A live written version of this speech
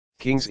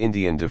King's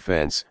Indian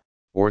Defense,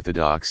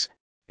 Orthodox,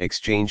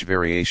 Exchange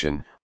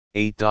Variation,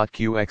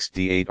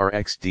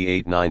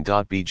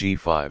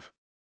 8.qxd8rxd89.bg5.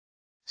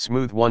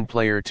 Smooth. One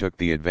player took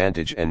the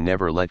advantage and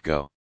never let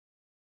go.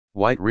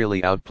 White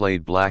really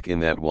outplayed Black in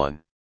that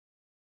one.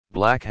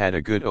 Black had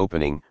a good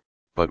opening,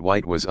 but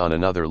White was on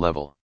another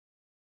level.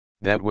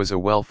 That was a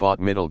well-fought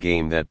middle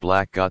game that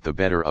Black got the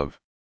better of.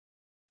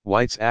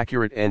 White's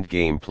accurate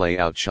endgame play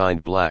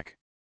outshined Black.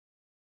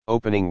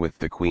 Opening with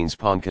the queen's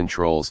pawn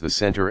controls the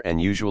center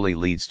and usually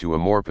leads to a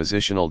more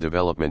positional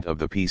development of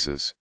the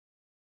pieces.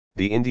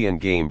 The Indian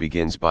game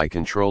begins by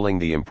controlling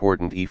the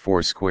important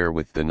e4 square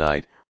with the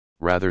knight,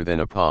 rather than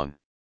a pawn.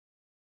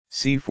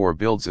 c4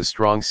 builds a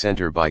strong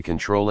center by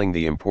controlling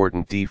the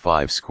important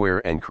d5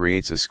 square and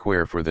creates a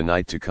square for the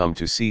knight to come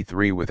to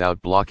c3 without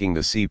blocking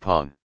the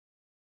c-pawn.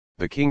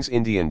 The King's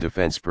Indian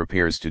defense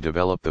prepares to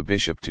develop the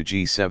bishop to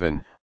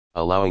g7,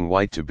 allowing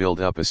White to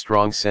build up a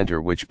strong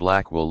center which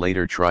Black will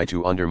later try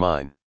to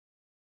undermine.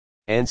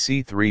 And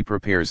c3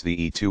 prepares the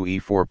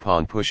e2-e4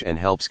 pawn push and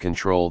helps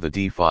control the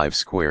d5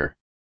 square.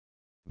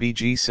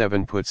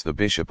 bg7 puts the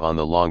bishop on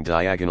the long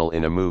diagonal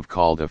in a move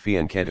called a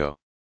fianchetto.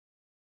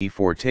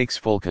 e4 takes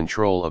full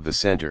control of the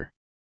center.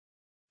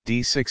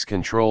 d6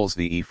 controls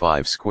the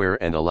e5 square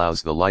and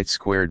allows the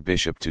light-squared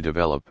bishop to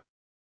develop.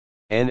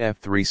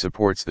 f3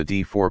 supports the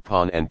d4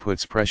 pawn and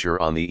puts pressure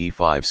on the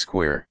e5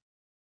 square.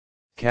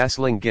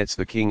 Castling gets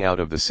the king out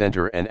of the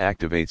center and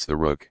activates the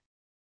rook.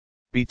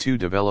 b2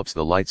 develops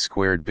the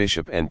light-squared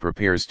bishop and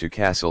prepares to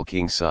castle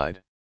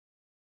kingside.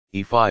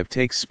 e5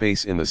 takes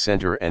space in the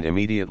center and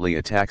immediately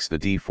attacks the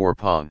d4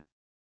 pawn.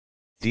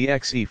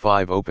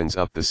 dxe5 opens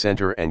up the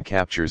center and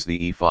captures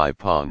the e5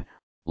 pawn,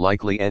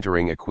 likely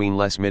entering a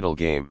queenless middle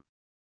game.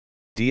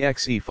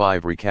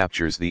 dxe5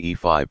 recaptures the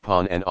e5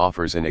 pawn and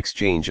offers an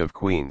exchange of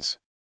queens.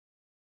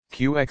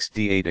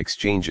 qxd8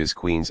 exchanges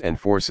queens and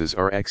forces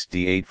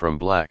rxd8 from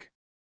Black.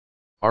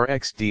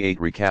 rxd8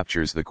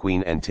 recaptures the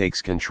queen and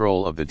takes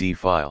control of the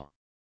d-file.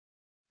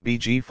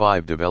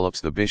 bg5 develops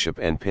the bishop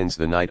and pins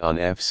the knight on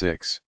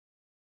f6.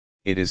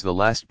 It is the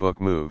last book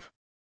move.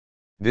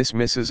 This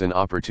misses an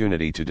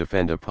opportunity to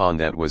defend a pawn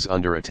that was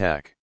under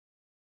attack.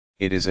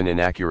 It is an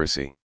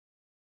inaccuracy.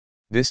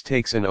 This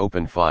takes an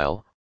open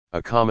file,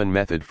 a common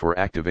method for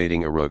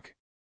activating a rook.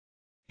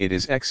 It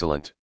is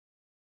excellent.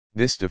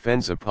 This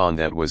defends a pawn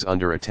that was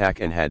under attack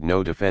and had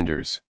no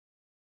defenders.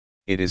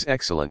 It is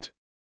excellent.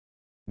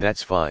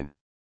 That's fine.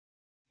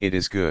 It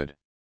is good.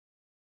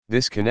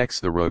 This connects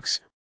the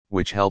rooks,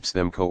 which helps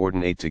them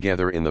coordinate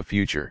together in the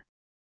future.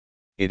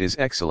 It is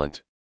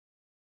excellent.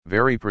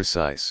 Very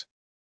precise.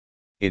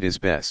 It is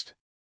best.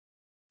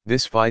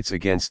 This fights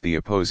against the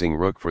opposing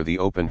rook for the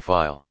open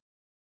file.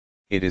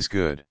 It is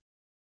good.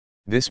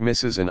 This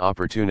misses an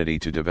opportunity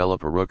to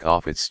develop a rook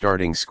off its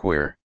starting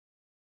square.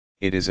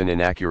 It is an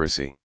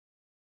inaccuracy.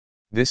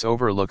 This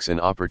overlooks an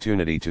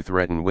opportunity to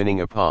threaten winning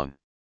a pawn.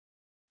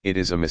 It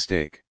is a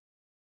mistake.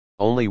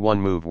 Only one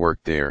move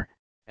worked there,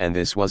 and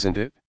this wasn't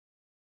it?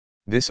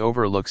 This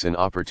overlooks an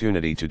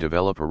opportunity to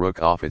develop a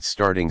rook off its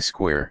starting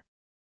square.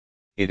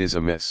 It is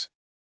a miss.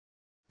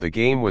 The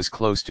game was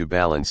close to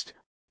balanced,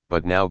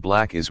 but now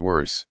Black is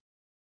worse.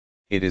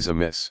 It is a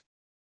miss.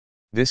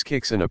 This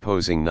kicks an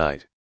opposing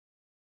knight.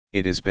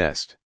 It is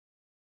best.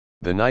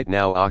 The knight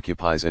now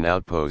occupies an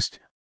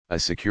outpost, a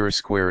secure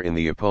square in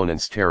the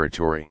opponent's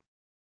territory.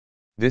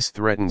 This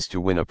threatens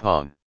to win a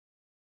pawn.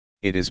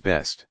 It is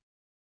best.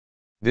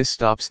 This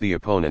stops the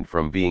opponent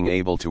from being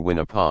able to win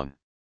a pawn.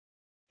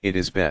 It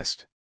is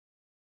best.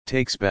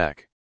 Takes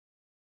back.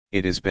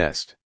 It is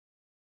best.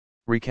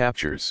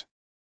 Recaptures.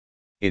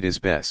 It is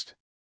best.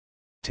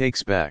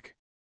 Takes back.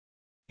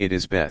 It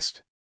is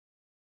best.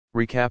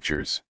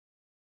 Recaptures.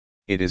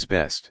 It is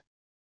best.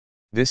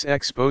 This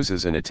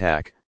exposes an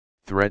attack,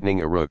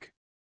 threatening a rook.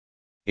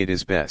 It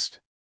is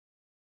best.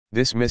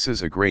 This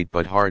misses a great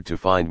but hard to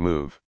find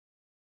move.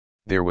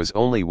 There was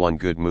only one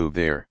good move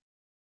there.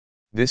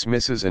 This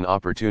misses an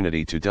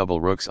opportunity to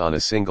double rooks on a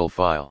single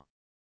file.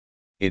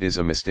 It is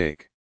a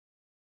mistake.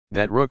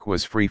 That rook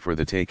was free for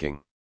the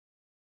taking.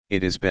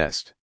 It is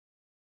best.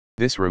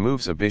 This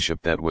removes a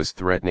bishop that was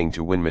threatening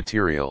to win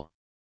material.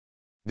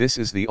 This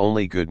is the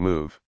only good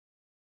move.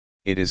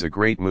 It is a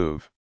great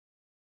move.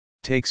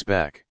 Takes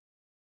back.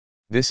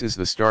 This is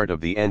the start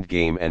of the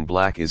endgame and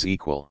Black is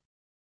equal.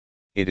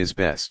 It is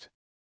best.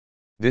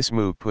 This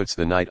move puts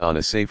the knight on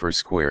a safer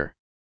square.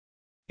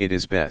 It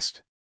is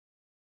best.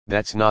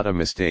 That's not a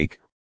mistake,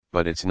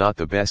 but it's not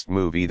the best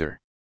move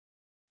either.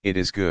 It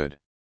is good.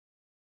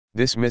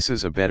 This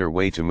misses a better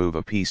way to move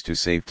a piece to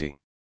safety.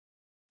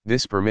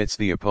 This permits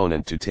the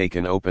opponent to take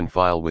an open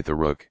file with the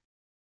rook.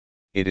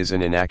 It is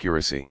an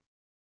inaccuracy.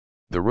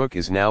 The rook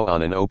is now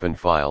on an open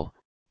file,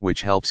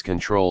 which helps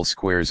control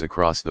squares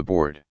across the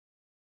board.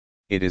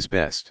 It is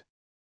best.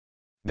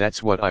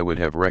 That's what I would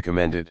have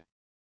recommended.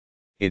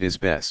 It is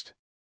best.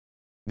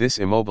 This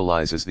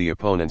immobilizes the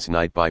opponent's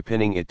knight by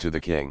pinning it to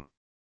the king.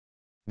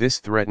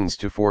 This threatens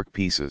to fork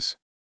pieces.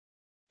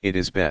 It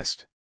is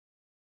best.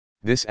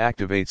 This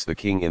activates the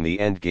king in the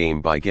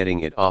endgame by getting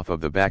it off of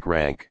the back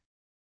rank.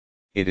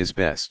 It is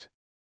best.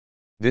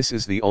 This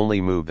is the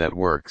only move that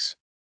works.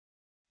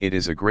 It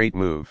is a great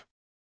move.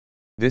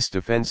 This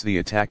defends the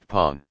attacked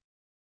pawn.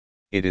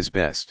 It is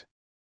best.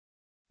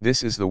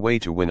 This is the way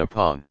to win a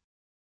pawn.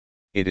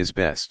 It is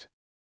best.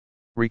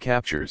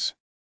 Recaptures.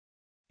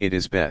 It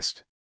is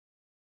best.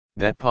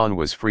 That pawn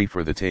was free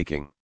for the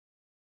taking.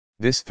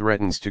 This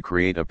threatens to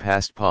create a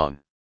passed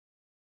pawn.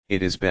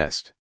 It is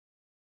best.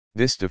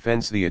 This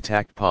defends the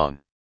attacked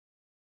pawn.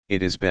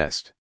 It is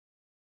best.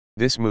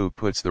 This move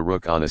puts the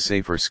rook on a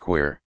safer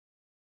square.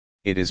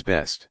 It is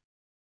best.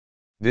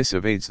 This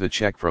evades the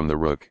check from the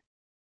rook.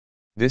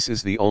 This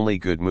is the only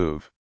good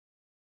move.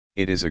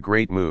 It is a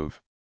great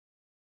move.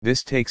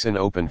 This takes an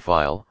open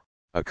file,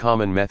 a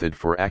common method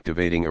for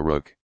activating a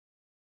rook.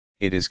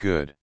 It is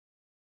good.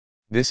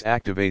 This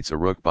activates a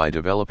rook by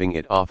developing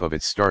it off of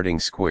its starting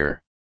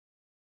square.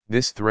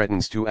 This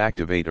threatens to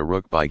activate a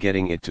rook by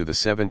getting it to the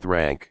 7th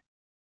rank.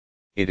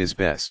 It is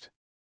best.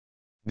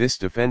 This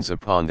defends a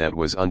pawn that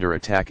was under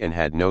attack and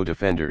had no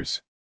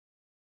defenders.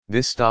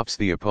 This stops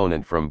the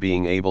opponent from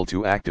being able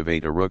to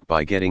activate a rook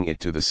by getting it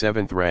to the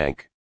 7th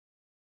rank.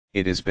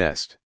 It is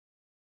best.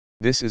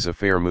 This is a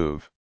fair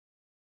move.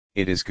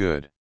 It is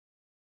good.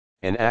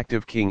 An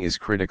active king is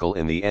critical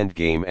in the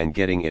endgame, and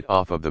getting it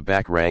off of the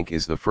back rank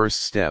is the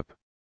first step.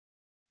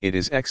 It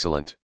is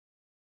excellent.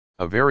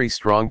 A very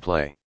strong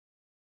play.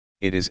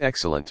 It is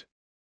excellent.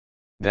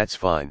 That's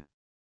fine.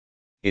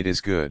 It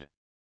is good.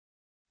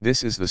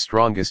 This is the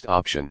strongest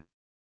option.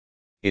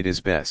 It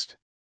is best.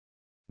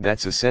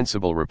 That's a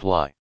sensible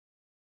reply.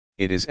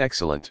 It is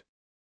excellent.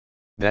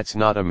 That's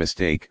not a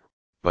mistake,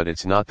 but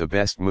it's not the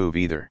best move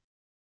either.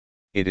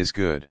 It is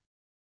good.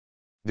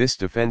 This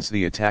defends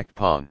the attacked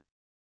pawn.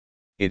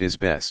 It is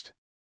best.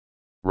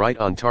 Right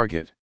on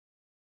target.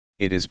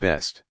 It is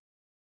best.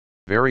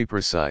 Very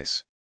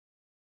precise.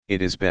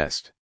 It is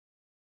best.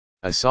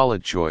 A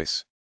solid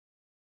choice.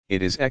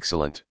 It is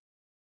excellent.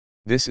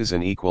 This is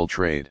an equal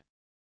trade.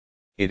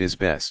 It is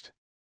best.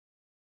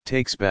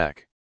 Takes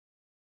back.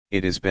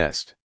 It is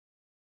best.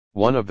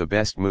 One of the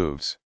best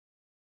moves.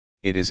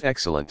 It is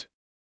excellent.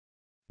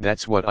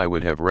 That's what I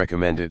would have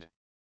recommended.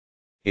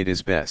 It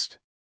is best.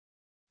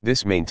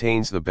 This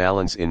maintains the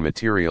balance in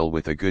material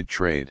with a good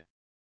trade.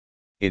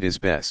 It is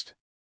best.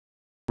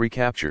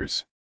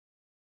 Recaptures.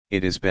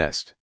 It is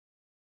best.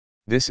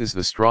 This is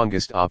the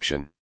strongest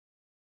option.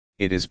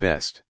 It is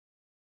best.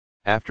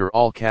 After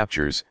all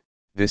captures,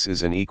 this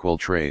is an equal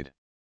trade.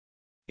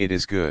 It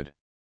is good.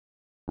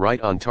 Right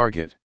on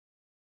target.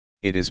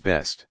 It is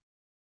best.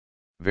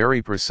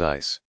 Very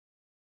precise.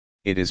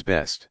 It is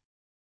best.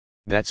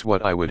 That's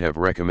what I would have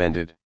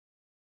recommended.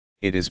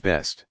 It is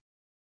best.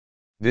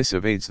 This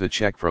evades the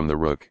check from the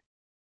rook.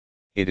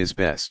 It is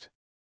best.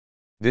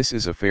 This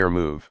is a fair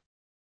move.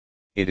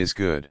 It is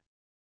good.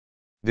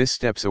 This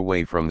steps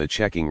away from the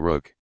checking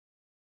rook.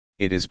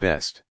 It is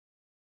best.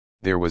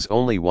 There was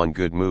only one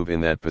good move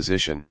in that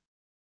position.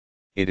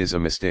 It is a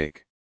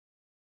mistake.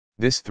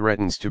 This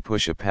threatens to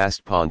push a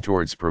passed pawn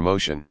towards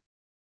promotion.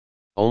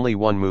 Only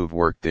one move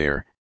worked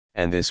there,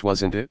 and this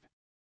wasn't it?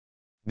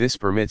 This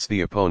permits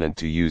the opponent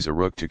to use a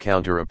rook to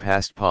counter a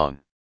passed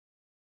pawn.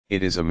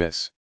 It is a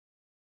miss.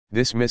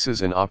 This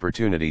misses an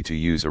opportunity to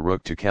use a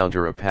rook to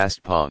counter a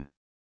passed pawn.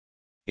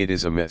 It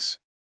is a miss.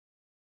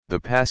 The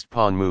passed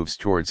pawn moves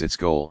towards its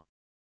goal.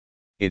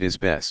 It is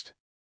best.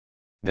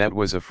 That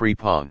was a free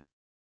pawn.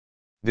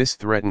 This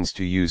threatens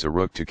to use a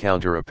rook to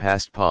counter a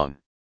passed pawn.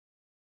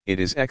 It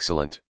is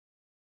excellent.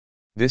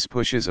 This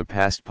pushes a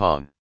passed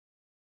pawn.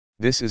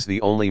 This is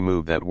the only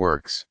move that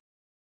works.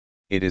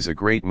 It is a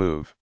great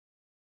move.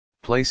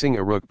 Placing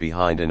a rook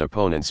behind an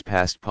opponent's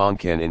passed pawn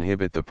can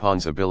inhibit the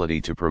pawn's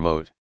ability to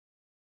promote.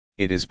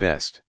 It is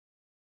best.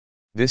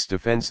 This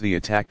defends the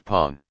attacked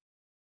pawn.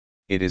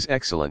 It is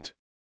excellent.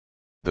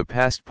 The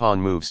passed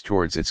pawn moves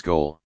towards its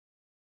goal.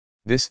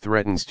 This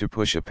threatens to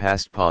push a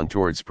passed pawn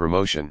towards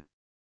promotion.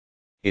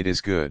 It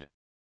is good.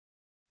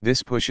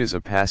 This pushes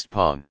a passed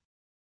pawn.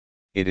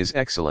 It is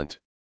excellent.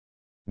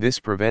 This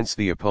prevents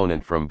the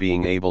opponent from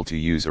being able to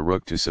use a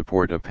rook to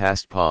support a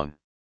passed pawn.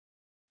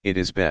 It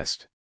is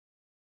best.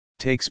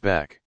 Takes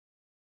back.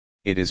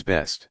 It is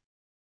best.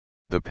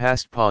 The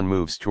passed pawn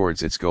moves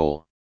towards its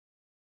goal.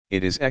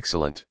 It is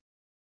excellent.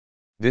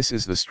 This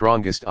is the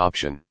strongest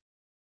option.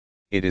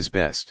 It is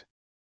best.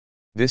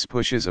 This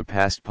pushes a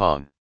passed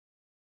pawn.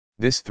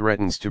 This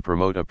threatens to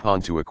promote a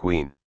pawn to a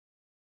queen.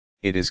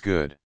 It is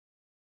good.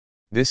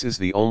 This is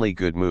the only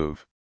good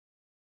move.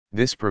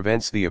 This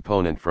prevents the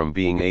opponent from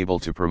being able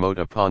to promote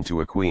a pawn to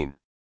a queen.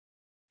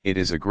 It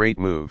is a great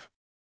move.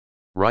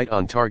 Right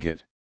on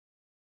target.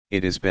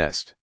 It is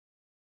best.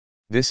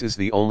 This is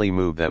the only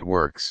move that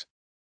works.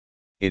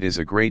 It is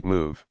a great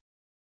move.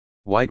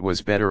 White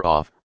was better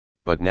off,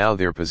 but now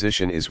their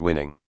position is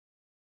winning.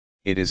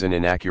 It is an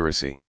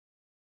inaccuracy.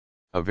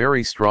 A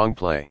very strong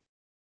play.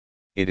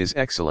 It is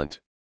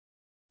excellent.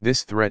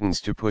 This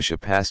threatens to push a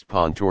passed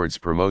pawn towards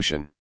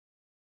promotion.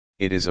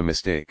 It is a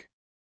mistake.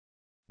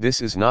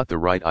 This is not the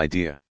right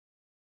idea.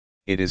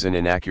 It is an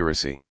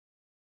inaccuracy.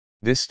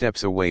 This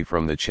steps away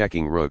from the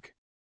checking rook.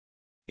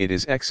 It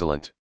is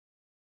excellent.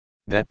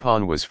 That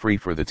pawn was free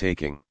for the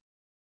taking.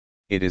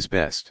 It is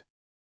best.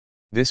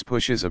 This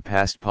pushes a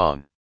passed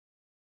pawn.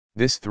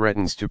 This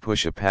threatens to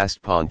push a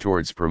passed pawn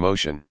towards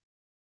promotion.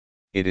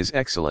 It is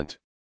excellent.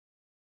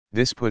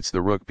 This puts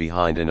the rook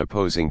behind an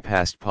opposing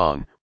passed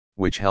pawn,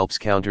 which helps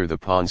counter the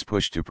pawn's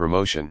push to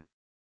promotion.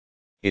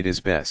 It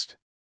is best.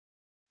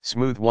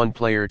 Smooth. One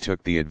player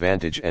took the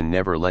advantage and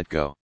never let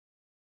go.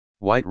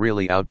 White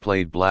really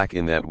outplayed black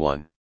in that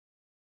one.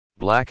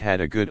 Black had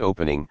a good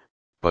opening,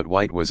 but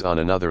white was on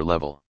another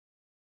level.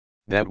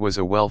 That was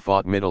a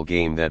well-fought middle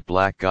game that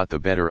black got the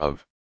better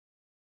of.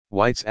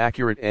 White's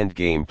accurate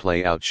endgame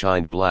play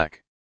outshined black.